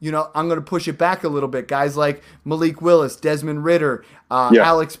 you know, I'm going to push it back a little bit. Guys like Malik Willis, Desmond Ridder,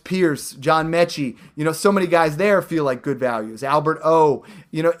 Alex Pierce, John Mechie, you know, so many guys there feel like good values. Albert O,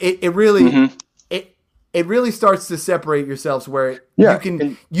 you know, it really it really starts to separate yourselves where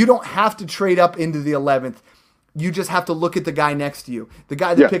you don't have to trade up into the 11th. You just have to look at the guy next to you, the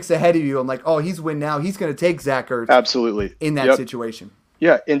guy that picks ahead of you. I'm like, oh, he's win now. He's going to take Zach Ertz. Absolutely. In that situation.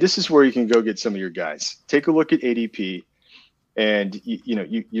 Yeah, and this is where you can go get some of your guys. Take a look at ADP. And,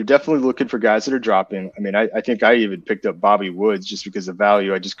 you're definitely looking for guys that are dropping. I mean, I think I even picked up Bobby Woods just because of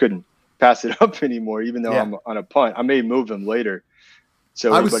value. I just couldn't pass it up anymore, even though I'm on a punt. I may move him later.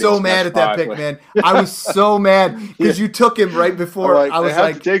 So I was so mad at that pick, man. I was so mad because you took him right before. I was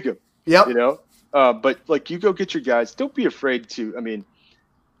had to take him. Yep. You know, but like you go get your guys. Don't be afraid to. I mean,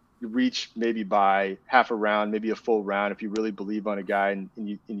 you reach maybe by half a round, maybe a full round if you really believe on a guy and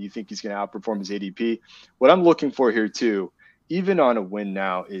you think he's going to outperform his ADP. What I'm looking for here too, even on a win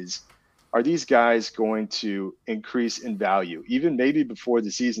now, is are these guys going to increase in value, even maybe before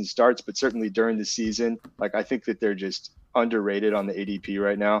the season starts, but certainly during the season? Like, I think that they're just underrated on the ADP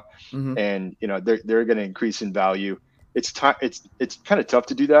right now. And, you know, they're going to increase in value. It's kind of tough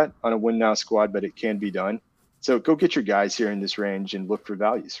to do that on a win now squad, but it can be done. So go get your guys here in this range and look for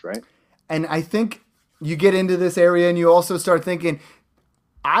values, right? And I think you get into this area and you also start thinking,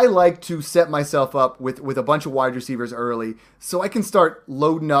 I like to set myself up with a bunch of wide receivers early so I can start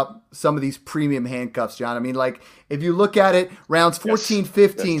loading up some of these premium handcuffs, John. I mean, like, if you look at it, rounds 14,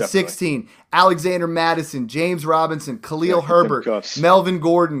 15, 16, Alexander Madison, James Robinson, Khalil Herbert, Melvin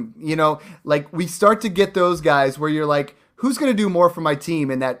Gordon, you know, like, we start to get those guys where you're like, who's going to do more for my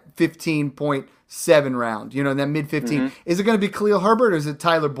team in that 15.7 round, you know, in that mid 15? Is it going to be Khalil Herbert or is it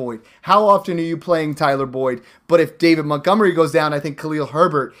Tyler Boyd? How often are you playing Tyler Boyd? But if David Montgomery goes down, I think Khalil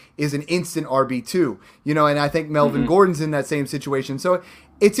Herbert is an instant RB2, you know, and I think Melvin Gordon's in that same situation. So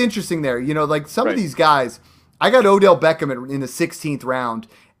it's interesting there, you know, like some of these guys. I got Odell Beckham in the 16th round,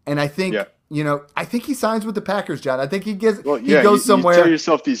 and I think, you know, I think he signs with the Packers, John. I think he goes somewhere. You tell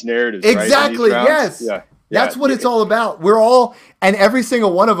yourself these narratives, exactly, right? Yes. That's what it's all about. We're all, and every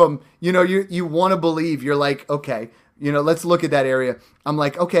single one of them, you know, you want to believe. You're like, okay, you know, let's look at that area. I'm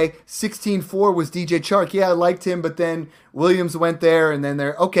like, okay, 16-4 was DJ Chark. Yeah, I liked him, but then Williams went there, and then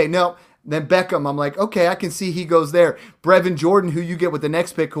there. Okay, no. Then Beckham, I'm like, okay, I can see he goes there. Brevin Jordan, who you get with the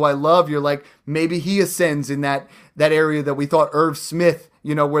next pick, who I love, you're like, maybe he ascends in that area that we thought Irv Smith,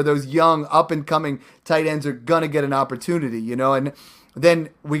 you know, where those young, up-and-coming tight ends are going to get an opportunity, you know. And then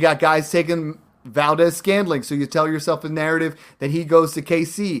we got guys taking Valdez Scantling, so you tell yourself a narrative that he goes to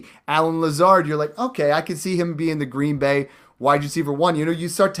KC. Alan Lazard, you're like, okay, I can see him being the Green Bay wide receiver 1. You know, you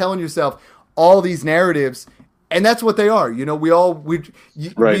start telling yourself all these narratives, and that's what they are. You know, we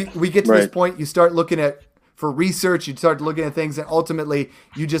get to this point, you start looking at, for research, you start looking at things, and ultimately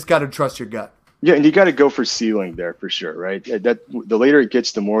you just got to trust your gut. Yeah, and you got to go for ceiling there for sure, right? That the later it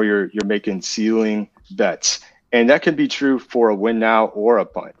gets, the more you're making ceiling bets, and that can be true for a win now or a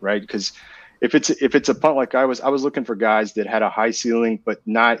punt, right? Because if it's a punt like I was looking for guys that had a high ceiling, but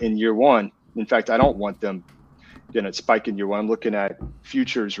not in year one. In fact, I don't want them going to spike in year one. I'm looking at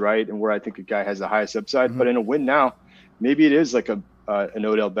futures, right, and where I think a guy has the highest upside. Mm-hmm. But in a win now, maybe it is like an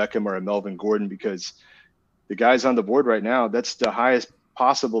Odell Beckham or a Melvin Gordon, because the guys on the board right now, that's the highest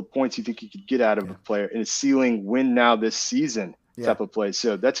possible points you think you could get out of a player in a ceiling win now this season type of play.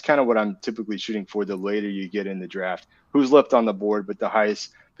 So that's kind of what I'm typically shooting for the later you get in the draft. Who's left on the board, but the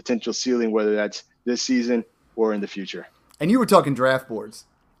highest potential ceiling, whether that's this season or in the future. And you were talking draft boards.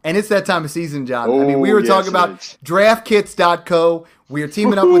 And it's that time of season, John. I mean, we were talking about draftkits.co. We are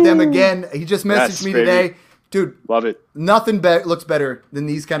teaming up with them again. He just messaged me today. Dude, love it. Nothing looks better than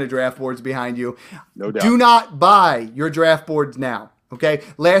these kind of draft boards behind you. No doubt. Do not buy your draft boards now. Okay,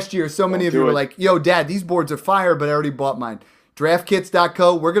 last year, so many of you were like, yo, Dad, these boards are fire, but I already bought mine.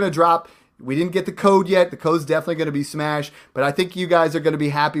 Draftkits.co, we're going to drop. We didn't get the code yet. The code's definitely going to be smash, but I think you guys are going to be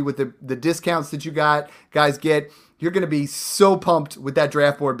happy with the discounts that you guys get. You're going to be so pumped with that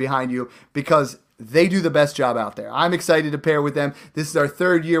draft board behind you because they do the best job out there. I'm excited to pair with them. This is our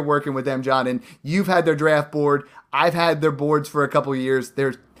 3rd year working with them, John, and you've had their draft board. I've had their boards for a couple of years.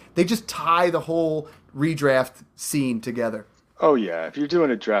 They just tie the whole redraft scene together. Oh, yeah. If you're doing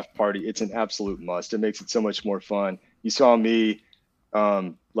a draft party, it's an absolute must. It makes it so much more fun. You saw me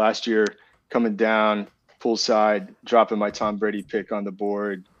last year coming down poolside, dropping my Tom Brady pick on the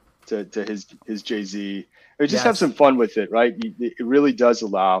board to his Jay-Z. Just have some fun with it, right? It really does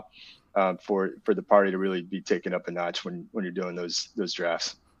allow for the party to really be taken up a notch when you're doing those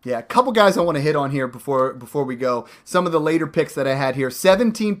drafts. Yeah, a couple guys I want to hit on here before we go. Some of the later picks that I had here.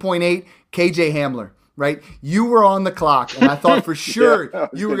 17.8, KJ Hamler. Right? You were on the clock, and I thought for sure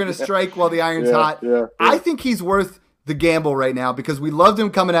you were going to strike while the iron's hot. Yeah. I think he's worth the gamble right now because we loved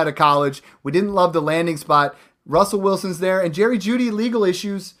him coming out of college. We didn't love the landing spot. Russell Wilson's there, and Jerry Jeudy legal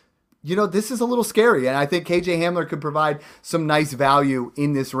issues. You know, this is a little scary, and I think KJ Hamler could provide some nice value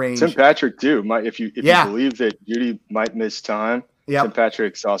in this range. Tim Patrick, too. If you believe that Jeudy might miss time, Tim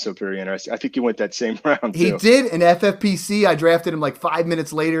Patrick's also pretty interesting. I think he went that same round, too. He did in FFPC. I drafted him like 5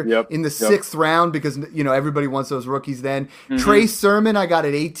 minutes later in the 6th round because, you know, everybody wants those rookies then. Mm-hmm. Trey Sermon, I got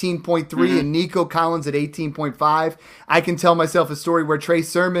at 18.3, and Nico Collins at 18.5. I can tell myself a story where Trey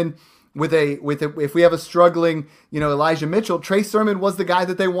Sermon, if we have a struggling, you know, Elijah Mitchell, Trey Sermon was the guy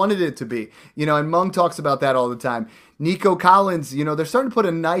that they wanted it to be. You know, and Mung talks about that all the time. Nico Collins, you know, they're starting to put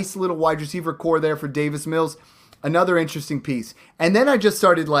a nice little wide receiver core there for Davis Mills. Another interesting piece. And then I just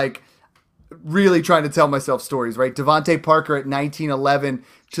started like really trying to tell myself stories, right? Devontae Parker at 1911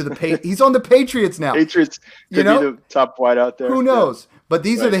 to the he's on the Patriots now. Patriots could be the top wide out there. Who knows? But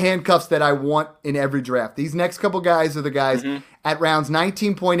these are the handcuffs that I want in every draft. These next couple guys are the guys. Mm-hmm. At rounds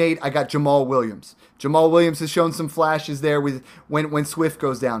 19.8, I got Jamal Williams. Jamal Williams has shown some flashes there with when Swift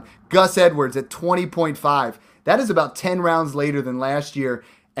goes down. Gus Edwards at 20.5. That is about 10 rounds later than last year,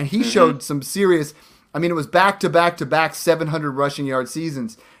 and he showed some serious. I mean, it was back-to-back 700 rushing yard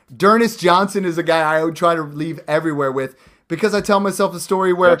seasons. D'Ernest Johnson is a guy I would try to leave everywhere with because I tell myself a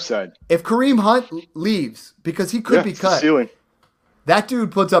story where if Kareem Hunt leaves, because he could be cut, that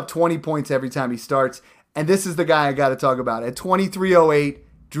dude puts up 20 points every time he starts, and this is the guy I got to talk about. At 23.08,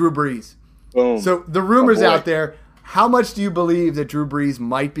 Drew Brees. Boom. So the rumors out there, how much do you believe that Drew Brees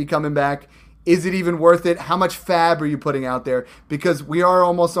might be coming back? Is it even worth it? How much fab are you putting out there? Because we are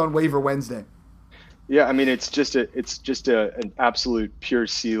almost on waiver Wednesday. Yeah, I mean it's just an absolute pure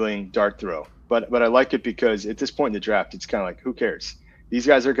ceiling dart throw. But I like it because at this point in the draft, it's kind of like, who cares? These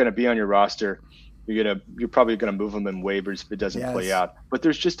guys are going to be on your roster. You're probably gonna move them in waivers if it doesn't play out. But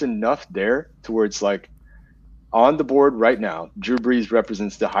there's just enough there to where it's like on the board right now. Drew Brees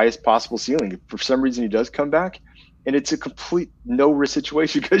represents the highest possible ceiling. If for some reason he does come back, and it's a complete no risk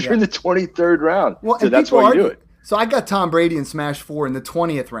situation because you're in the 23rd round. Well, so that's why you do it. So I got Tom Brady in Smash 4 in the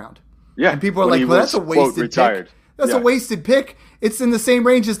 20th round. Yeah, and people are like, well, that's a wasted pick. That's a wasted pick. It's in the same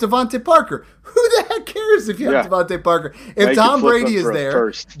range as Devontae Parker. Who the heck cares if you have Devontae Parker? If Tom Brady is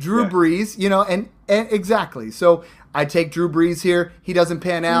there, Drew Brees, you know, and exactly. So I take Drew Brees here. He doesn't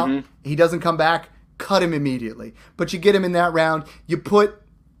pan out. Mm-hmm. He doesn't come back. Cut him immediately. But you get him in that round. You put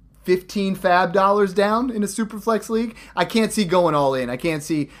 $15 fab dollars down in a super flex league. I can't see going all in. I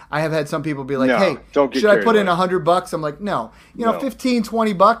have had some people be like, hey, should I put in $100? I'm like, no. You know, $15,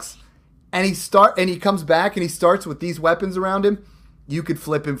 $20, and he comes back and he starts with these weapons around him, you could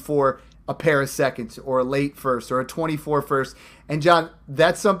flip him for a pair of seconds or a late first or a 24 first. And John,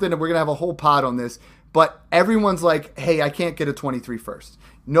 that's something that we're going to have a whole pod on this, but everyone's like, hey, I can't get a 23 first.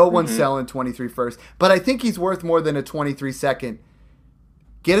 No one's selling 23 first, but I think he's worth more than a 23 second.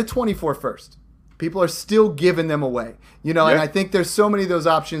 Get a 24 first. People are still giving them away, and I think there's so many of those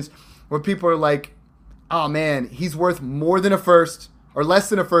options where people are like, oh man, he's worth more than a first or less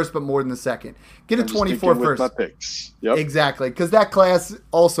than a first, but more than a second. Get a 24 first. My picks. Yep. Exactly, because that class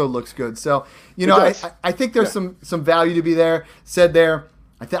also looks good. So, I think there's some value to be said there.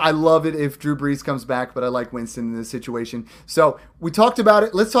 I love it if Drew Brees comes back, but I like Winston in this situation. So we talked about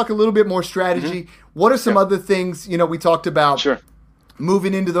it. Let's talk a little bit more strategy. What are some other things, we talked about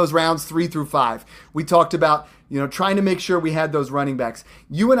moving into those rounds 3 through 5. We talked about, trying to make sure we had those running backs.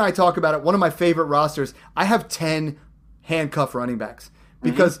 You and I talk about it. One of my favorite rosters, I have 10 handcuff running backs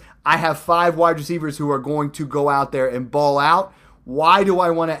because I have 5 wide receivers who are going to go out there and ball out. Why do I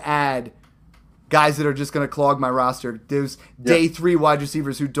want to add guys that are just going to clog my roster? There's day 3 wide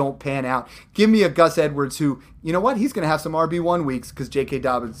receivers who don't pan out. Give me a Gus Edwards who, you know what? He's going to have some RB1 weeks because J.K.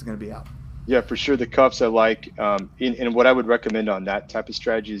 Dobbins is going to be out. Yeah, for sure. The cuffs I like. And what I would recommend on that type of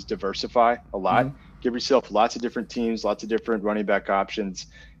strategy is diversify a lot. Give yourself lots of different teams, lots of different running back options.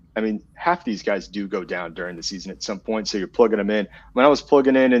 I mean, half these guys do go down during the season at some point, so you're plugging them in. When I was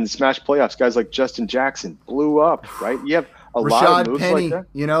plugging in the Smash playoffs, guys like Justin Jackson blew up, right? You have a lot of moves Penny, like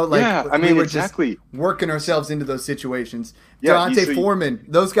that. We were exactly. Just working ourselves into those situations. Yeah, Devontae Foreman,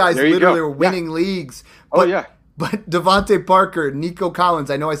 those guys literally were winning leagues. But Devontae Parker, Nico Collins,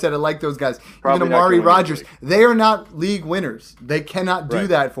 I know I said I like those guys. Probably even Amari Rodgers, they are not league winners. They cannot do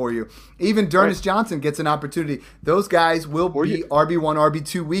that for you. Even D'Ernest Johnson gets an opportunity. Those guys will be RB1,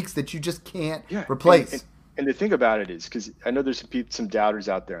 RB2 weeks that you just can't replace. And the thing about it is, because I know there's some doubters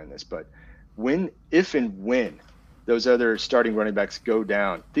out there in this, but if and when those other starting running backs go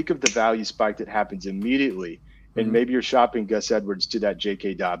down, think of the value spike that happens immediately. And maybe you're shopping Gus Edwards to that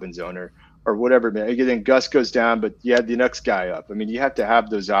J.K. Dobbins owner or whatever. Then Gus goes down, but you have the next guy up. I mean, you have to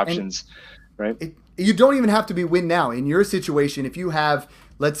have those options, right? You don't even have to be win now. In your situation, if you have,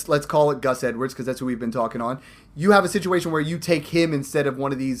 let's call it Gus Edwards because that's who we've been talking on. You have a situation where you take him instead of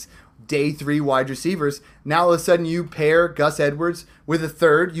one of these day 3 wide receivers. Now all of a sudden you pair Gus Edwards with a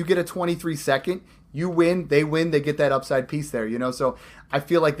third. You get a 23 second. You win, they get that upside piece there, So I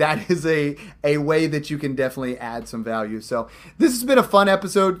feel like that is a way that you can definitely add some value. So this has been a fun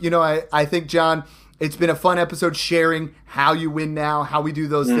episode. I think, John, it's been a fun episode sharing how you win now, how we do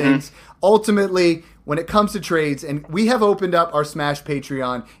those things. Ultimately, when it comes to trades, and we have opened up our Smash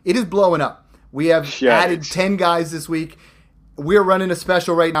Patreon, it is blowing up. We have added 10 guys this week. We're running a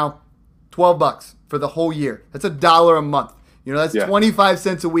special right now, $12 for the whole year. That's $1 a month. That's 25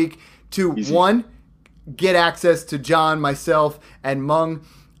 cents a week to Easy. Get access to John, myself, and Mung.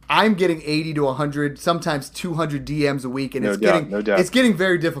 I'm getting 80 to 100, sometimes 200 DMs a week, and it's getting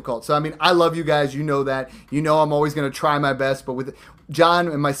very difficult. So, I mean, I love you guys. You know that. I'm always going to try my best. But with John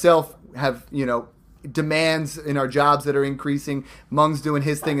and myself have, demands in our jobs that are increasing. Mung's doing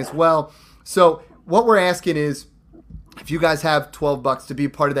his thing as well. So what we're asking is, if you guys have $12 to be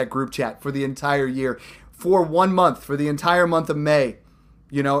part of that group chat for the entire year, for 1 month, for the entire month of May,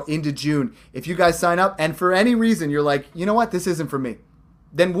 into June. If you guys sign up and for any reason you're like, you know what, this isn't for me,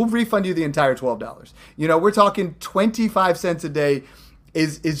 then we'll refund you the entire $12. We're talking 25 cents a day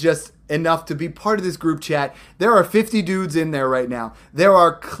is just enough to be part of this group chat. There are 50 dudes in there right now. There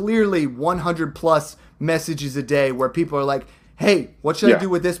are clearly 100 plus messages a day where people are like, hey, what should I do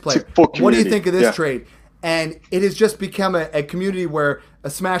with this player? What do you think of this trade? And it has just become a community where a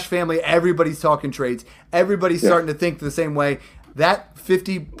Smash family, everybody's talking trades. Everybody's starting to think the same way. That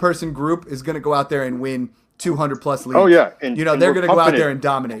 50-person group is going to go out there and win 200-plus leagues. Oh, yeah. And they're going to go out there and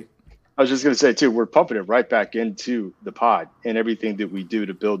dominate. I was just going to say, too, we're pumping it right back into the pod and everything that we do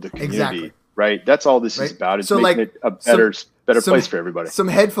to build the community, right? That's all this is about, is making it a better place for everybody. Some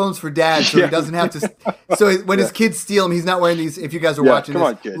headphones for dad so he doesn't have to – so when his kids steal them, he's not wearing these, if you guys are watching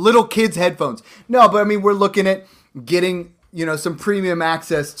this, little kids' headphones. No, but, I mean, we're looking at getting, some premium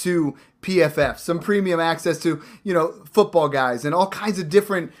access to – PFF, some premium access to, Football Guys and all kinds of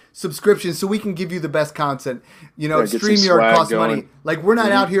different subscriptions so we can give you the best content. StreamYard costs money. Like, we're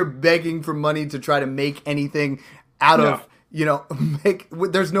not out here begging for money to try to make anything out of,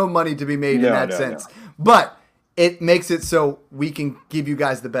 there's no money to be made in that sense. But it makes it so we can give you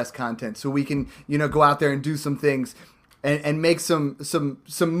guys the best content, so we can, go out there and do some things and make some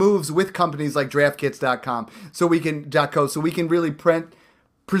moves with companies like DraftKits.com so we can really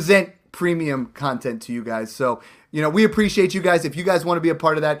present premium content to you guys. So we appreciate you guys. If you guys want to be a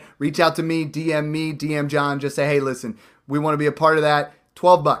part of that, reach out to me, DM John. Just say, hey, listen, we want to be a part of that.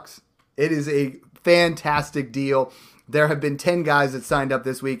 $12. It is a fantastic deal. There have been 10 guys that signed up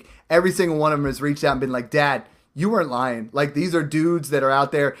this week. Every single one of them has reached out and been like, Dad, you weren't lying. Like, these are dudes that are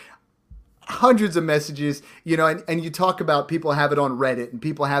out there. Hundreds of messages, and you talk about people have it on Reddit and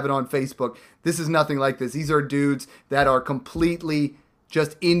people have it on Facebook. This is nothing like this. These are dudes that are completely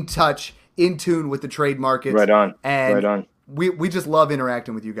just in touch, in tune with the trade markets. Right on. And right on. We just love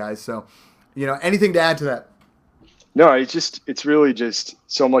interacting with you guys. So, anything to add to that? No, it's really just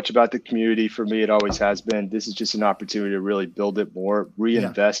so much about the community. For me, it always has been. This is just an opportunity to really build it more,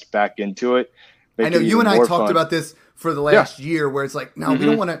 reinvest back into it. I know you and I talked about this for the last year, where it's like, no, we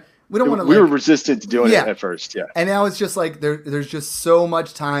don't want to. We were resistant to doing it at first, yeah. And now it's just like there's just so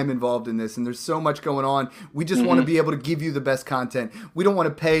much time involved in this, and there's so much going on. We just want to be able to give you the best content. We don't want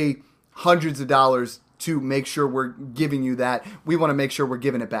to pay hundreds of dollars to make sure we're giving you that. We want to make sure we're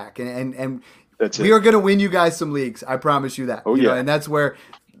giving it back, and we are going to win you guys some leagues. I promise you that. And that's where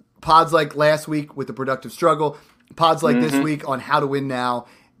pods like last week with the productive struggle, pods like this week on how to win now.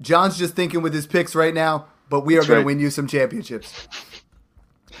 John's just thinking with his picks right now, but we are going to win you some championships.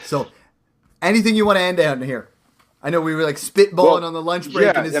 So, anything you want to end on here? I know we were like spitballing on the lunch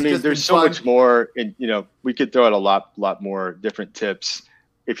break. Yeah, and there's so much more, and we could throw out a lot more different tips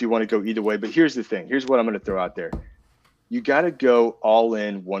if you want to go either way. But here's the thing. Here's what I'm going to throw out there. You got to go all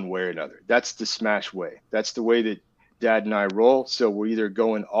in one way or another. That's the smash way. That's the way that Dad and I roll. So we're either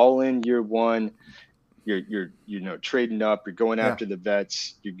going all in year one, you're trading up, you're going after the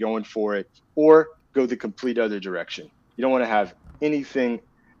vets, you're going for it, or go the complete other direction. You don't want to have anything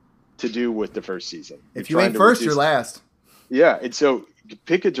to do with the first season. If you ain't first, you're last. Yeah, and so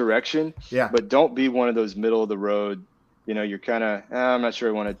pick a direction, but don't be one of those middle of the road. You're kind of, I'm not sure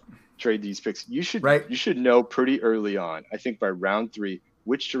I want to trade these picks. You should know pretty early on, I think by round 3,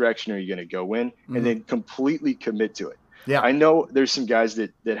 which direction are you going to go in, and then completely commit to it. Yeah, I know there's some guys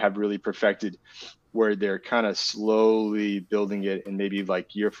that have really perfected where they're kind of slowly building it, and maybe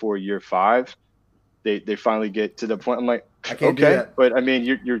like year 4, year 5, they finally get to the point. I'm like, I can't do that. But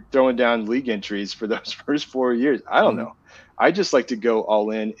you're throwing down league entries for those first 4 years. I don't know. I just like to go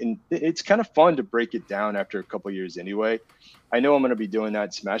all in, and it's kind of fun to break it down after a couple of years anyway. I know I'm going to be doing that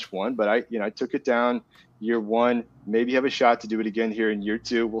in Smash 1, but I took it down year 1, maybe have a shot to do it again here in year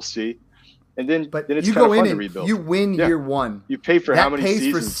 2. We'll see. And then it's kind of fun to rebuild. You win year 1. You pay for how many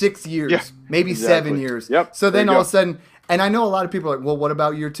seasons? That pays for 6 years, maybe 7 years. Yep. So then all of a sudden, and I know a lot of people are like, well, what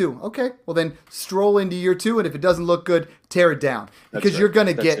about year 2? Okay, well then stroll into year 2, and if it doesn't look good, tear it down. Because you're going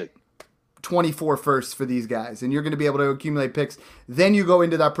to get 24 firsts for these guys, and you're going to be able to accumulate picks. Then you go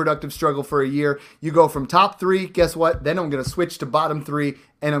into that productive struggle for a year. You go from top 3, guess what? Then I'm going to switch to bottom 3,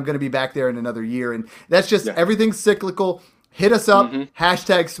 and I'm going to be back there in another year. And that's just everything's cyclical. Hit us up,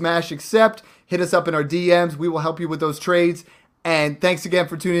 #SmashAccept. Hit us up in our DMs. We will help you with those trades. And thanks again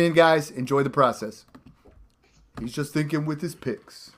for tuning in, guys. Enjoy the process. He's just thinking with his picks.